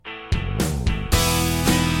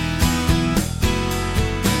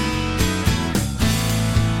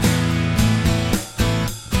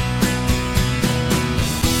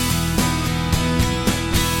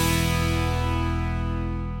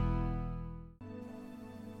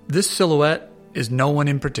This silhouette is no one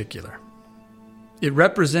in particular. It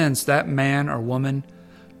represents that man or woman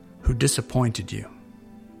who disappointed you.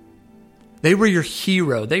 They were your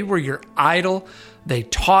hero. They were your idol. They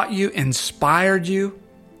taught you, inspired you.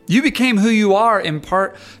 You became who you are in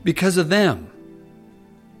part because of them.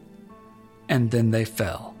 And then they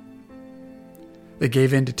fell. They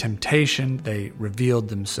gave in to temptation. They revealed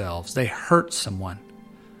themselves. They hurt someone.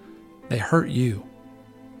 They hurt you.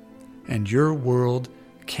 And your world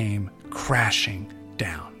came crashing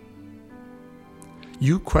down.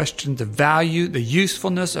 You questioned the value, the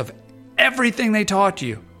usefulness of everything they taught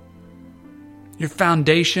you. Your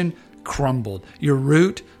foundation crumbled. Your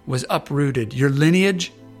root was uprooted. Your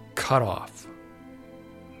lineage cut off.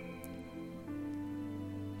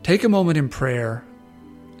 Take a moment in prayer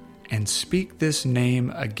and speak this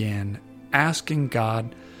name again, asking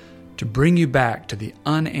God to bring you back to the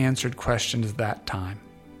unanswered questions of that time.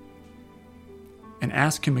 And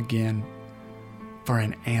ask Him again for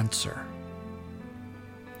an answer.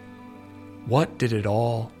 What did it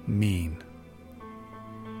all mean?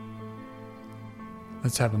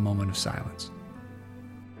 Let's have a moment of silence.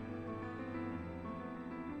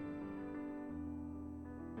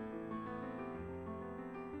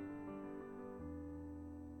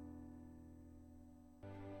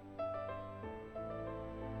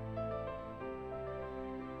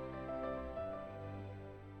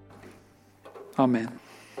 Amen.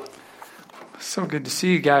 So good to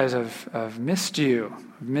see you guys. I've missed you.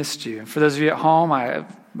 I've missed you. And for those of you at home,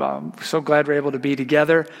 I'm so glad we're able to be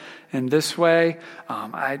together in this way.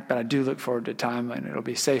 But I do look forward to a time when it'll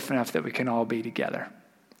be safe enough that we can all be together.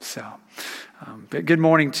 So, but good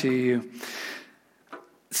morning to you.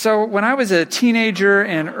 So when I was a teenager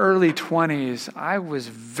and early 20s, I was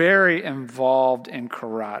very involved in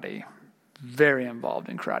karate. Very involved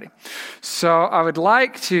in karate. So I would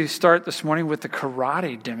like to start this morning with the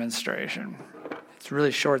karate demonstration. It's really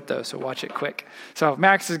short though, so watch it quick. So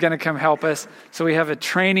Max is going to come help us. So we have a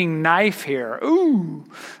training knife here. Ooh,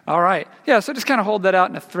 all right. Yeah, so just kind of hold that out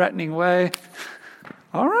in a threatening way.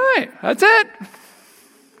 All right, that's it.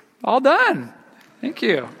 All done. Thank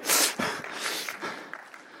you.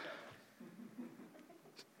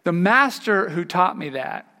 The master who taught me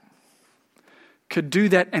that could do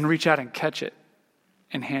that and reach out and catch it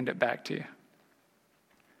and hand it back to you.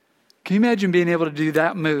 Can you imagine being able to do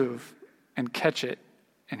that move and catch it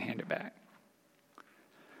and hand it back?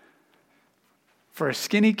 For a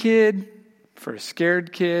skinny kid, for a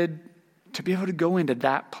scared kid, to be able to go into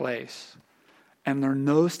that place and learn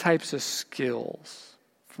those types of skills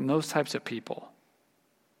from those types of people,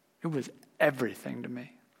 it was everything to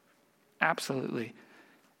me. Absolutely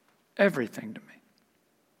everything to me.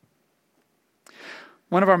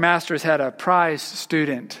 One of our masters had a prize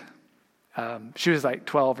student. She was like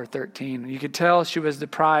 12 or 13. You could tell she was the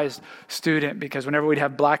prized student because whenever we'd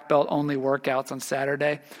have black belt only workouts on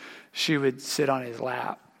Saturday, she would sit on his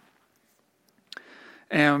lap.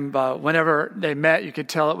 And whenever they met, you could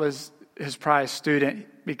tell it was his prized student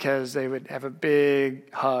because they would have a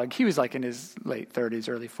big hug. He was like in his late 30s,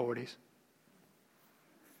 early 40s.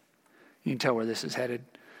 You can tell where this is headed.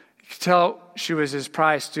 You could tell she was his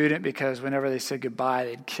prized student because whenever they said goodbye,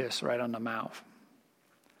 they'd kiss right on the mouth.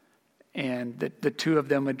 And the two of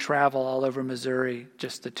them would travel all over Missouri,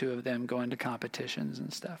 just the two of them going to competitions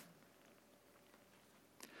and stuff.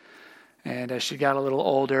 And as she got a little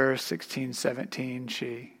older, 16, 17,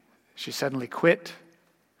 she suddenly quit.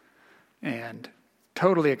 And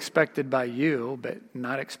totally expected by you, but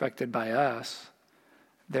not expected by us,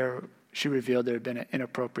 she revealed there had been an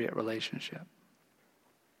inappropriate relationship.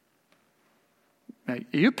 Now,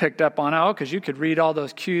 you picked up on it because you could read all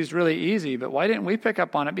those cues really easy, but why didn't we pick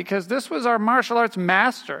up on it? Because this was our martial arts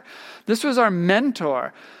master. This was our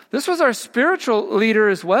mentor. This was our spiritual leader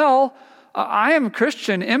as well. I am a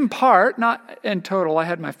Christian in part, not in total. I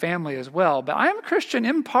had my family as well, but I am a Christian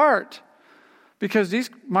in part because these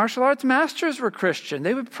martial arts masters were Christian.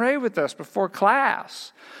 They would pray with us before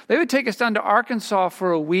class. They would take us down to Arkansas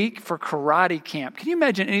for a week for karate camp. Can you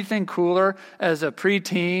imagine anything cooler as a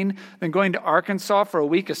preteen than going to Arkansas for a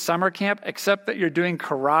week of summer camp, except that you're doing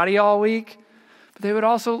karate all week? But they would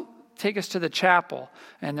also take us to the chapel.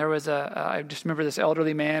 And there was I just remember this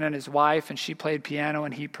elderly man and his wife, and she played piano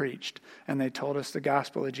and he preached. And they told us the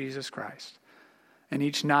gospel of Jesus Christ. And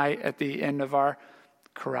each night at the end of our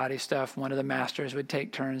karate stuff, one of the masters would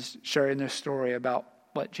take turns sharing their story about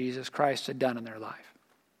what Jesus Christ had done in their life.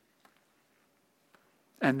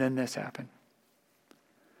 And then this happened.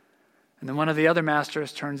 And then one of the other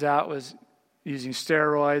masters, turns out, was using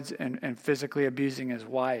steroids and physically abusing his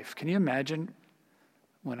wife. Can you imagine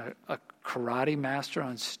when karate master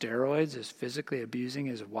on steroids is physically abusing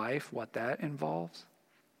his wife, what that involves.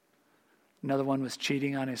 Another one was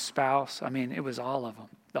cheating on his spouse. I mean, it was all of them,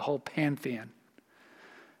 the whole pantheon.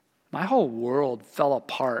 My whole world fell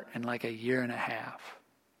apart in like a year and a half.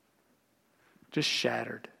 Just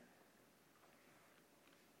shattered.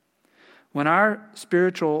 When our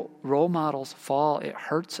spiritual role models fall, it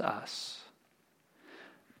hurts us.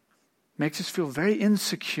 Makes us feel very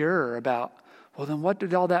insecure about, well, then what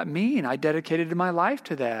did all that mean? I dedicated my life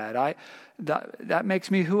to that. That makes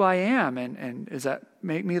me who I am. And does that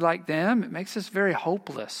make me like them? It makes us very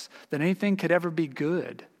hopeless that anything could ever be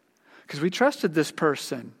good. Because we trusted this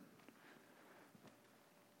person.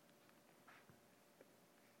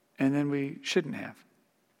 And then we shouldn't have.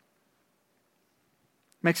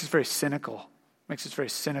 Makes us very cynical. Makes us very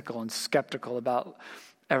cynical and skeptical about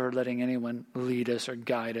ever letting anyone lead us or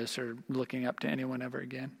guide us or looking up to anyone ever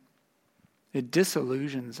again. It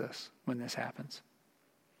disillusions us when this happens.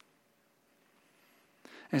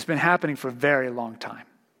 And it's been happening for a very long time.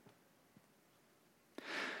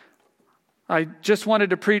 I just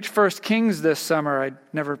wanted to preach 1 Kings this summer. I'd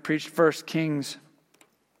never preached 1 Kings.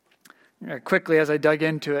 Quickly, as I dug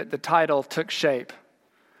into it, the title took shape.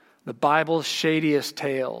 The Bible's Shadiest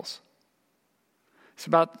Tales. It's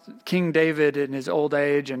about King David in his old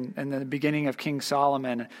age and the beginning of King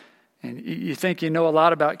Solomon. And you think you know a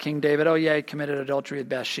lot about King David. Oh, yeah, he committed adultery with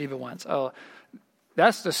Bathsheba once. Oh,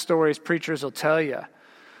 that's the stories preachers will tell you.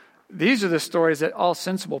 These are the stories that all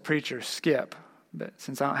sensible preachers skip. But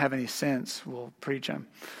since I don't have any sense, we'll preach them.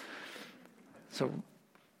 So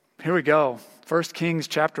here we go. 1 Kings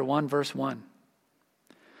chapter 1, verse 1.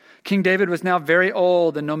 King David was now very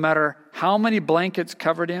old, and no matter how many blankets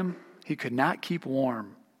covered him, he could not keep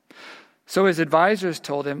warm. So his advisors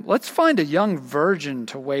told him, "Let's find a young virgin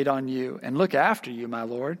to wait on you and look after you, my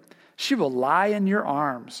lord. She will lie in your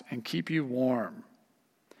arms and keep you warm."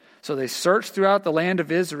 So they searched throughout the land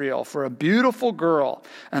of Israel for a beautiful girl,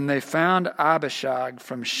 and they found Abishag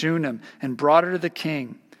from Shunem and brought her to the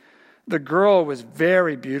king. The girl was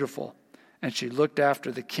very beautiful, and she looked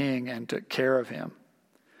after the king and took care of him.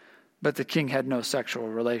 But the king had no sexual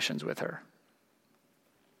relations with her.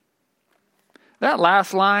 That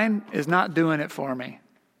last line is not doing it for me.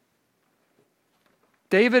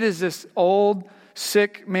 David is this old,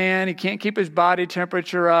 sick man. He can't keep his body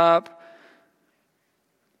temperature up.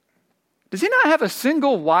 Does he not have a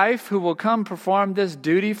single wife who will come perform this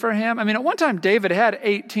duty for him? I mean, at one time, David had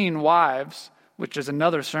 18 wives, which is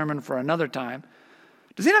another sermon for another time.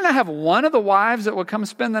 Does he not have one of the wives that will come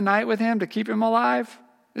spend the night with him to keep him alive?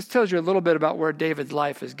 This tells you a little bit about where David's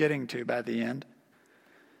life is getting to by the end.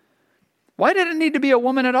 Why did it need to be a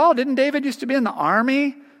woman at all? Didn't David used to be in the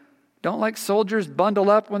army? Don't like soldiers bundle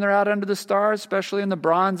up when they're out under the stars, especially in the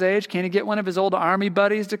Bronze Age? Can't he get one of his old army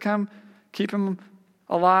buddies to come keep him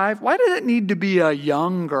alive? Why did it need to be a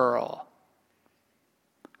young girl?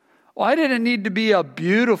 Why did it need to be a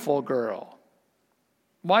beautiful girl?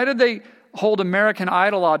 Why did they hold American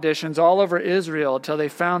Idol auditions all over Israel until they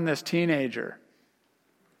found this teenager?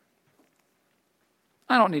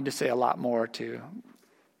 I don't need to say a lot more to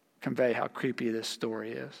convey how creepy this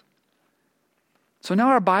story is. So now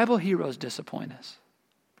our Bible heroes disappoint us.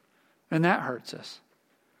 And that hurts us.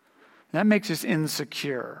 That makes us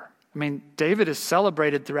insecure. I mean, David is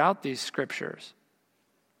celebrated throughout these scriptures.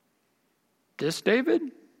 This David?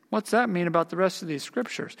 What's that mean about the rest of these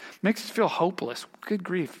scriptures? Makes us feel hopeless. Good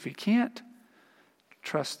grief. If you can't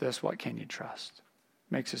trust this, what can you trust?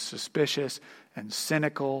 Makes us suspicious and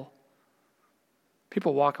cynical.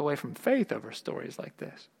 People walk away from faith over stories like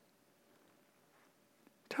this.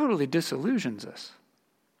 Totally disillusions us.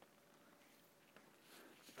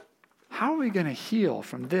 How are we going to heal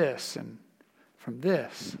from this and from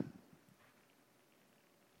this?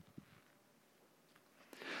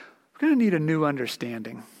 We're going to need a new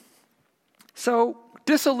understanding. So,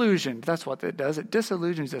 disillusioned, that's what it does. It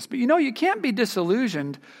disillusions us. But you can't be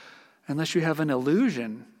disillusioned unless you have an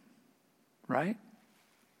illusion, right?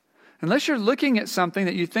 Unless you're looking at something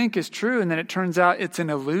that you think is true and then it turns out it's an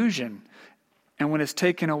illusion. And when it's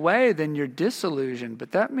taken away, then you're disillusioned.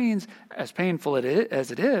 But that means, as painful as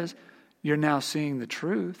it is, you're now seeing the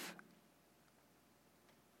truth.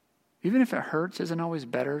 Even if it hurts, isn't it always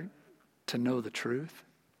better to know the truth?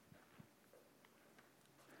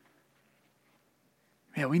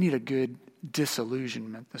 Yeah, we need a good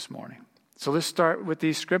disillusionment this morning. So let's start with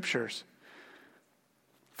these scriptures.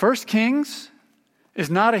 1 Kings is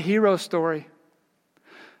not a hero story.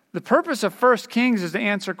 The purpose of 1 Kings is to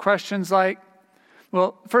answer questions like,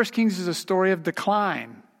 well, 1 Kings is a story of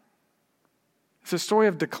decline. It's a story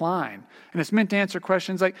of decline. And it's meant to answer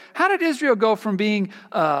questions like, how did Israel go from being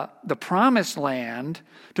the promised land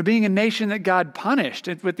to being a nation that God punished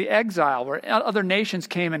with the exile, where other nations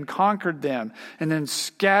came and conquered them and then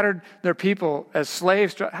scattered their people as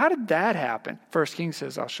slaves? How did that happen? 1 Kings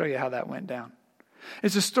says, I'll show you how that went down.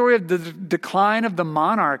 It's a story of the decline of the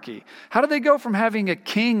monarchy. How did they go from having a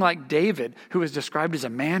king like David, who was described as a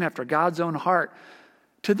man after God's own heart,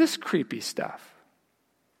 to this creepy stuff?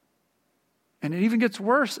 And it even gets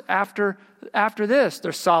worse after this.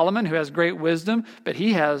 There's Solomon, who has great wisdom, but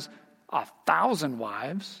he has 1,000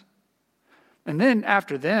 wives. And then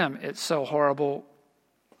after them, it's so horrible,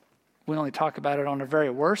 we only talk about it on the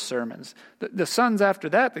very worst sermons. The sons after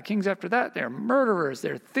that, the kings after that, they're murderers,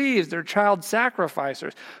 they're thieves, they're child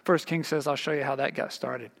sacrificers. 1 Kings says, I'll show you how that got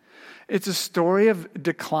started. It's a story of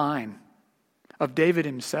decline of David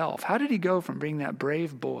himself. How did he go from being that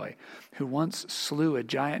brave boy who once slew a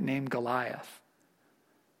giant named Goliath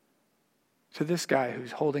to this guy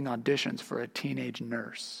who's holding auditions for a teenage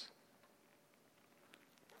nurse?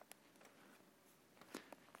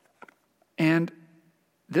 And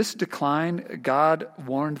this decline, God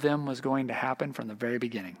warned them, was going to happen from the very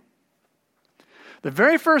beginning. The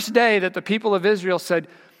very first day that the people of Israel said,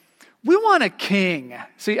 we want a king.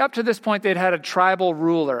 See, up to this point, they'd had a tribal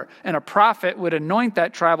ruler, and a prophet would anoint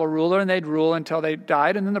that tribal ruler, and they'd rule until they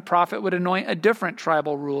died, and then the prophet would anoint a different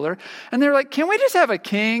tribal ruler. And they're like, can we just have a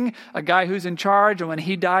king, a guy who's in charge, and when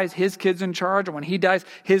he dies, his kid's in charge, and when he dies,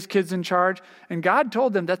 his kid's in charge? And God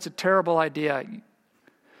told them that's a terrible idea.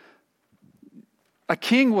 A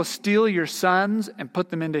king will steal your sons and put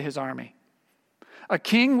them into his army. A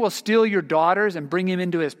king will steal your daughters and bring him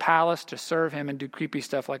into his palace to serve him and do creepy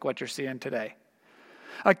stuff like what you're seeing today.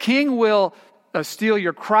 A king will steal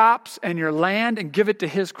your crops and your land and give it to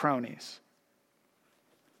his cronies.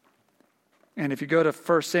 And if you go to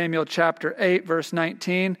 1 Samuel chapter 8, verse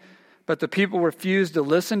 19, but the people refused to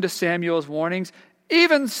listen to Samuel's warnings.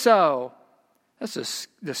 Even so, that's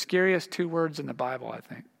the scariest 2 words in the Bible, I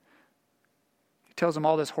think. He tells them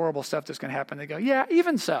all this horrible stuff that's going to happen. They go, yeah,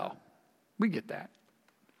 even so. We get that.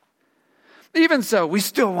 Even so, we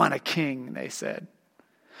still want a king, they said.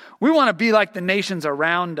 We want to be like the nations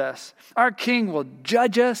around us. Our king will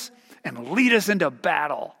judge us and lead us into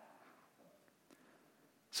battle.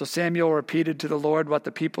 So Samuel repeated to the Lord what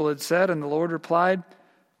the people had said, and the Lord replied,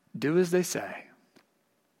 do as they say.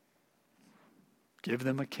 Give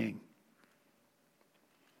them a king.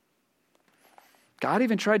 God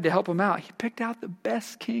even tried to help him out. He picked out the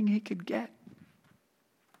best king he could get.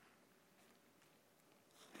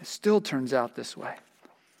 It still turns out this way.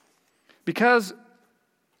 Because,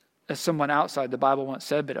 as someone outside the Bible once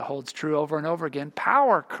said, but it holds true over and over again,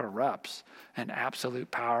 power corrupts, and absolute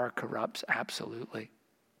power corrupts absolutely.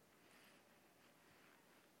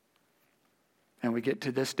 And we get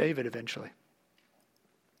to this David eventually.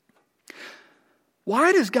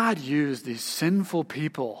 Why does God use these sinful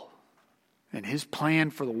people in his plan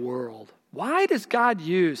for the world? Why does God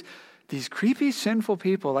use these creepy, sinful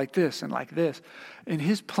people like this and like this in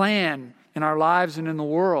his plan in our lives and in the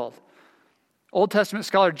world? Old Testament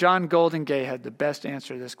scholar John Golden Gay had the best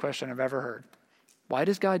answer to this question I've ever heard. Why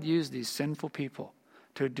does God use these sinful people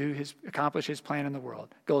to accomplish his plan in the world?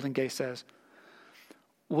 Golden Gay says,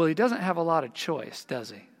 well, he doesn't have a lot of choice,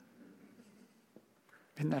 does he?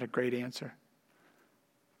 Isn't that a great answer?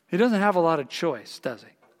 He doesn't have a lot of choice, does he?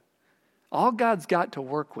 All God's got to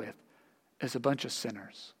work with is a bunch of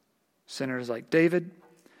sinners. Sinners like David,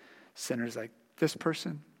 sinners like this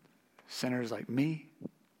person, sinners like me,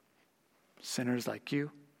 sinners like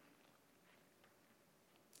you.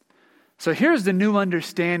 So here's the new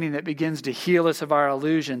understanding that begins to heal us of our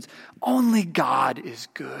illusions. Only God is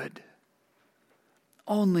good.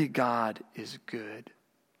 Only God is good.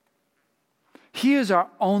 He is our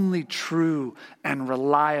only true and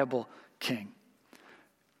reliable King.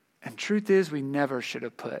 And truth is, we never should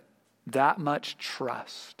have put that much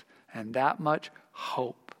trust and that much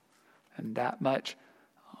hope and that much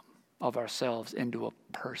of ourselves into a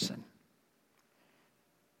person.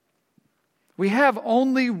 We have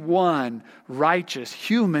only one righteous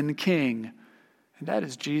human king, and that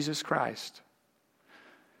is Jesus Christ.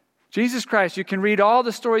 Jesus Christ, you can read all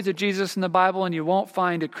the stories of Jesus in the Bible and you won't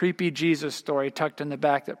find a creepy Jesus story tucked in the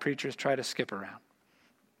back that preachers try to skip around.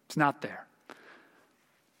 It's not there.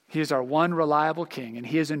 He is our one reliable king, and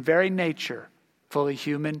he is in very nature fully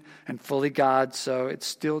human and fully God, so it's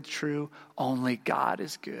still true. Only God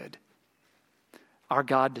is good. Our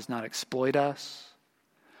God does not exploit us.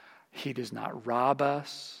 He does not rob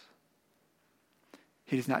us.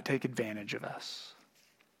 He does not take advantage of us.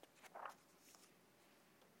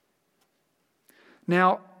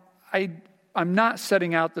 Now, I I'm not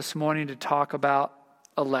setting out this morning to talk about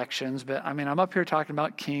elections, but I'm up here talking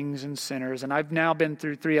about kings and sinners, and I've now been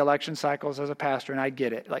through 3 election cycles as a pastor, and I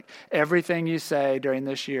get it. Like, everything you say during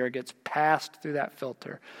this year gets passed through that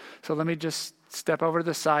filter. So let me just step over to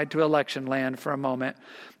the side to election land for a moment.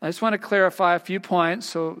 I just want to clarify a few points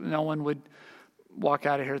so no one would walk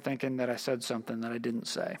out of here thinking that I said something that I didn't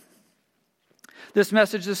say. This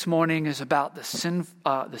message this morning is about the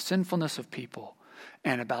sinfulness of people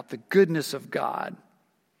and about the goodness of God.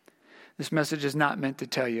 This message is not meant to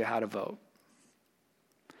tell you how to vote.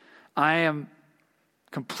 I am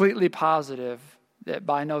completely positive that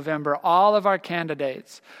by November, all of our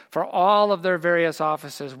candidates for all of their various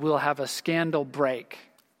offices will have a scandal break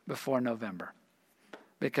before November,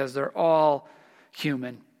 because they're all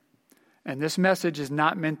human. And this message is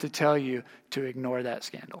not meant to tell you to ignore that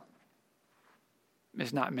scandal.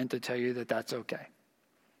 It's not meant to tell you that that's okay.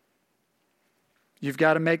 You've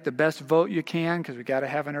got to make the best vote you can, because we've got to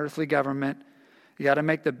have an earthly government. You got to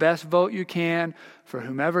make the best vote you can for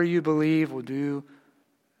whomever you believe will do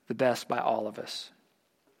the best by all of us.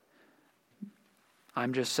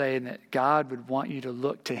 I'm just saying that God would want you to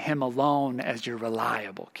look to him alone as your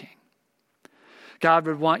reliable king. God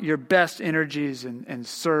would want your best energies and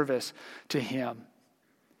service to him.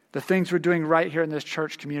 The things we're doing right here in this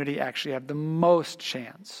church community actually have the most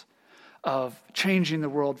chance of changing the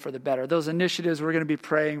world for the better. Those initiatives we're going to be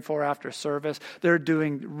praying for after service, they're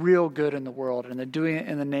doing real good in the world, and they're doing it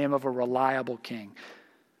in the name of a reliable king.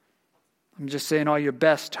 I'm just saying all your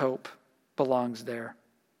best hope belongs there.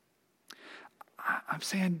 I'm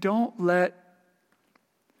saying don't let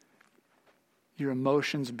your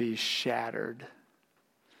emotions be shattered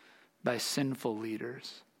by sinful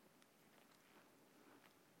leaders.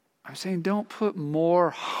 I'm saying don't put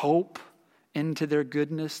more hope into their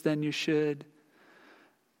goodness than you should.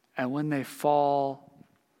 And when they fall,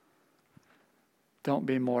 don't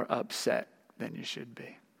be more upset than you should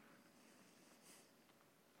be.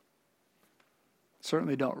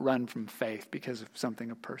 Certainly don't run from faith because of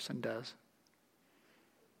something a person does.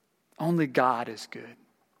 Only God is good.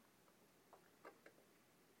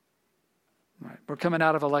 Right. We're coming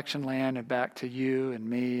out of election land and back to you and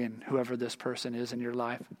me and whoever this person is in your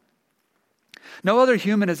life. No other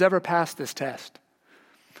human has ever passed this test.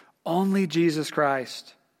 Only Jesus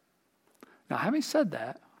Christ. Now, having said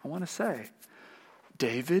that, I want to say,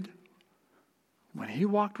 David, when he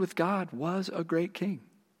walked with God, was a great king.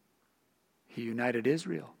 He united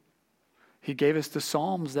Israel. He gave us the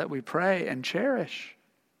Psalms that we pray and cherish.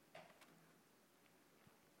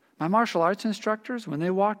 My martial arts instructors, when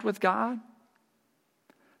they walked with God,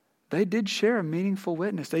 they did share a meaningful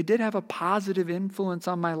witness. They did have a positive influence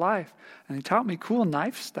on my life. And they taught me cool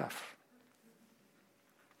knife stuff.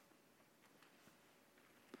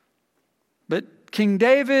 But King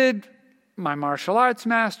David, my martial arts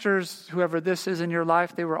masters, whoever this is in your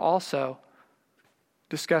life, they were also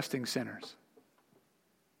disgusting sinners.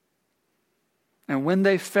 And when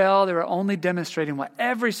they fell, they were only demonstrating what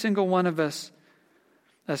every single one of us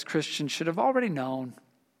as Christians should have already known.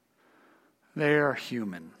 They are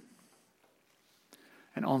human.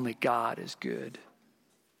 And only God is good.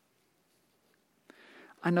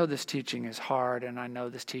 I know this teaching is hard, and I know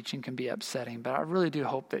this teaching can be upsetting, but I really do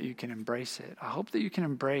hope that you can embrace it. I hope that you can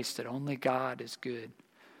embrace that only God is good.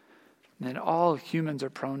 And that all humans are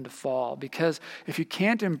prone to fall. Because if you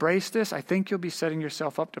can't embrace this, I think you'll be setting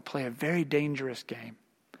yourself up to play a very dangerous game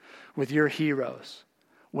with your heroes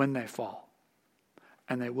when they fall.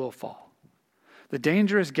 And they will fall. The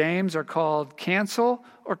dangerous games are called cancel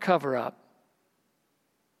or cover up.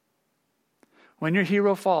 When your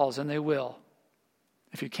hero falls, and they will,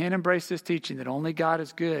 if you can't embrace this teaching that only God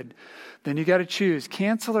is good, then you got to choose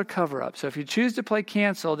cancel or cover up. So if you choose to play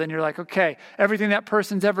cancel, then you're like, okay, everything that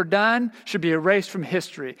person's ever done should be erased from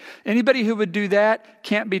history. Anybody who would do that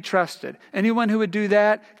can't be trusted. Anyone who would do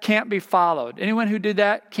that can't be followed. Anyone who did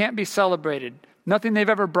that can't be celebrated. Nothing they've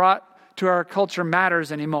ever brought to our culture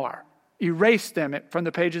matters anymore. Erase them from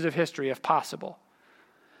the pages of history if possible.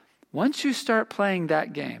 Once you start playing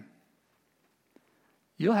that game,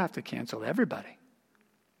 you'll have to cancel everybody.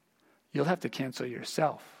 You'll have to cancel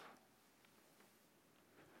yourself.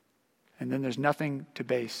 And then there's nothing to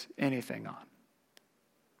base anything on.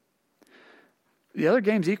 The other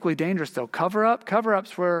game's equally dangerous, though. Cover up.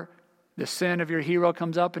 Cover-up's where the sin of your hero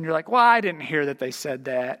comes up and you're like, well, I didn't hear that they said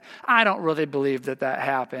that. I don't really believe that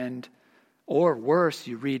happened. Or worse,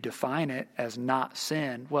 you redefine it as not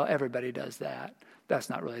sin. Well, everybody does that.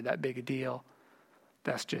 That's not really that big a deal.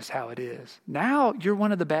 That's just how it is. Now you're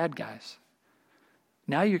one of the bad guys.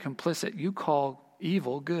 Now you're complicit. You call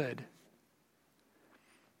evil good.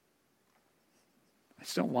 I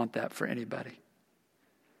just don't want that for anybody.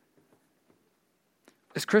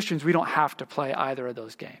 As Christians, we don't have to play either of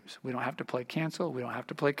those games. We don't have to play cancel. We don't have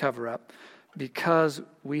to play cover up, because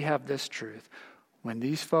we have this truth. When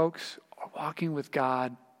these folks are walking with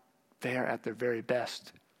God, they are at their very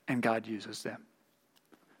best, and God uses them.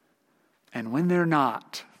 And when they're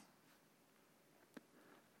not,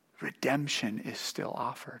 redemption is still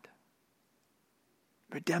offered.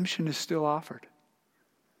 Redemption is still offered.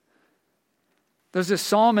 There's this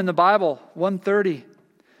psalm in the Bible, 130,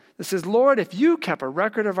 that says, Lord, if you kept a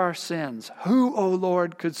record of our sins, who, O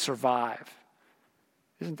Lord, could survive?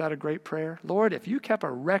 Isn't that a great prayer? Lord, if you kept a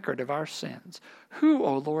record of our sins, who,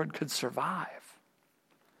 O Lord, could survive?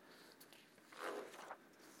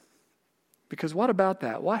 Because what about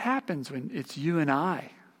that? What happens when it's you and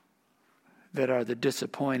I that are the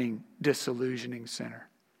disappointing, disillusioning sinner?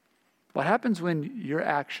 What happens when your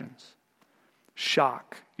actions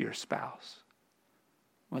shock your spouse?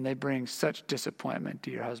 When they bring such disappointment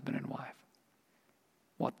to your husband and wife?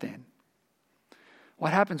 What then?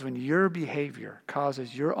 What happens when your behavior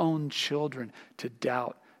causes your own children to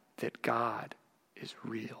doubt that God is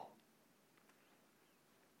real?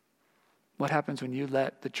 What happens when you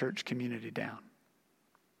let the church community down?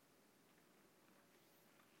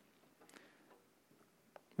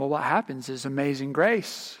 Well, what happens is amazing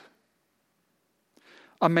grace.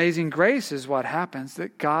 Amazing grace is what happens,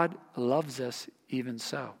 that God loves us even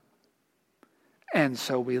so. And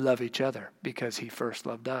so we love each other because he first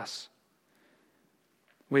loved us.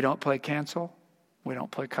 We don't play cancel. We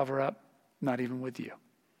don't play cover up, not even with you.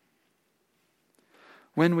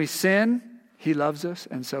 When we sin, he loves us,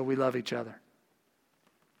 and so we love each other.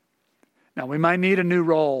 Now, we might need a new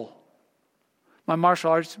role. My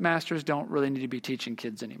martial arts masters don't really need to be teaching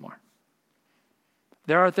kids anymore.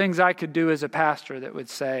 There are things I could do as a pastor that would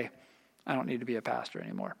say, I don't need to be a pastor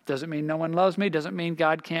anymore. Doesn't mean no one loves me. Doesn't mean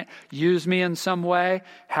God can't use me in some way,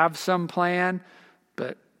 have some plan.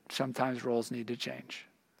 But sometimes roles need to change.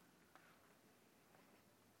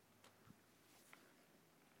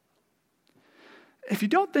 If you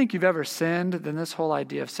don't think you've ever sinned, then this whole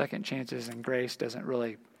idea of second chances and grace doesn't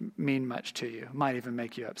really mean much to you. It might even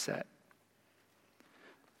make you upset.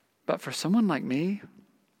 But for someone like me,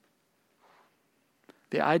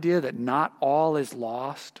 the idea that not all is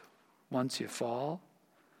lost once you fall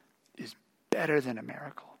is better than a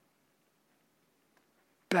miracle.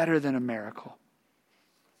 Better than a miracle.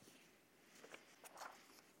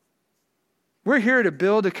 We're here to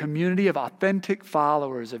build a community of authentic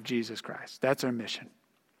followers of Jesus Christ. That's our mission.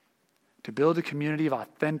 To build a community of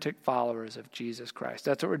authentic followers of Jesus Christ.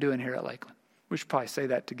 That's what we're doing here at Lakeland. We should probably say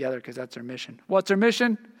that together because that's our mission. What's our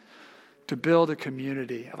mission? To build a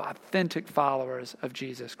community of authentic followers of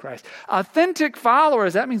Jesus Christ. Authentic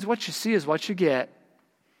followers, that means what you see is what you get.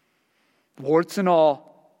 Warts and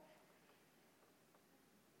all.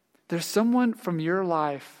 There's someone from your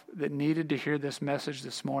life that needed to hear this message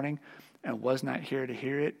this morning and was not here to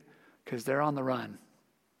hear it because they're on the run.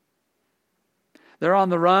 They're on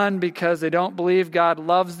the run because they don't believe God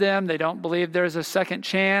loves them. They don't believe there's a second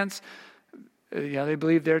chance. They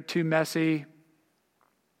believe they're too messy.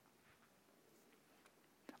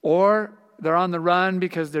 Or they're on the run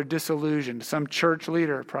because they're disillusioned. Some church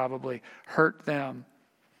leader probably hurt them,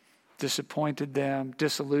 disappointed them,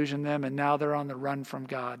 disillusioned them, and now they're on the run from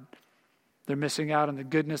God. They're missing out on the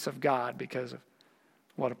goodness of God because of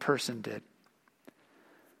what a person did.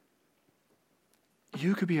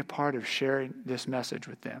 You could be a part of sharing this message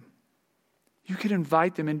with them. You could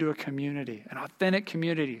invite them into a community, an authentic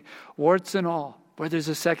community, warts and all, where there's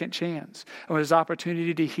a second chance, and where there's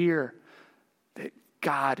opportunity to hear that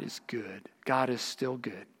God is good. God is still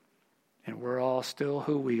good. And we're all still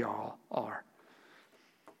who we all are.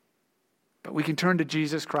 But we can turn to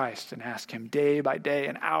Jesus Christ and ask him day by day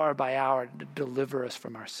and hour by hour to deliver us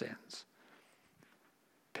from our sins.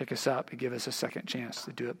 Pick us up and give us a second chance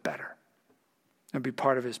to do it better and be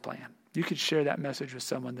part of his plan. You could share that message with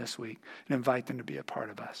someone this week and invite them to be a part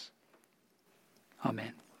of us.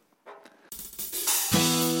 Amen.